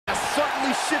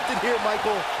completely shifted here,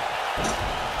 Michael.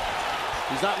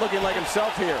 He's not looking like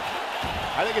himself here.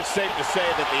 I think it's safe to say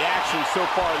that the action so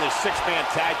far in this six-man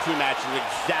tag team match is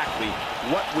exactly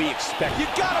what we expect. You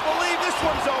gotta believe this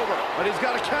one's over. But he's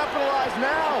gotta capitalize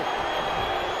now.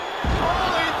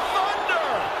 Holy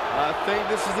thunder! I think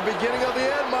this is the beginning of the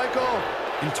end, Michael.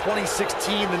 In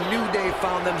 2016, the New Day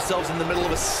found themselves in the middle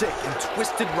of a sick and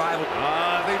twisted rivalry.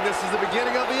 I think this is the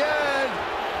beginning of the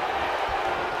end.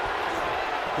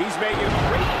 He's making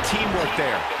great teamwork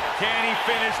there. Can he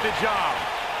finish the job?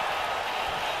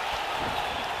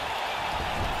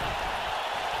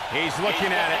 He's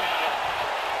looking at it.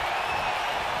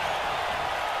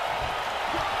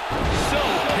 So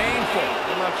painful.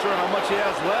 I'm not sure how much he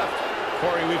has left.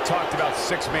 Corey, we've talked about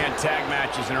six-man tag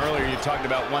matches, and earlier you talked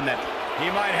about one that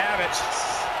he might have it.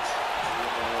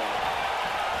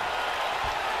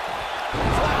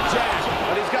 Flapjack,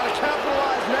 but he's got to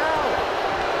capitalize now.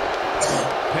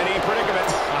 Penny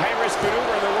predicament. A high-risk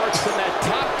maneuver in the works in that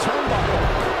top turnbuckle.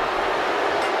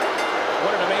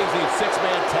 What an amazing six-man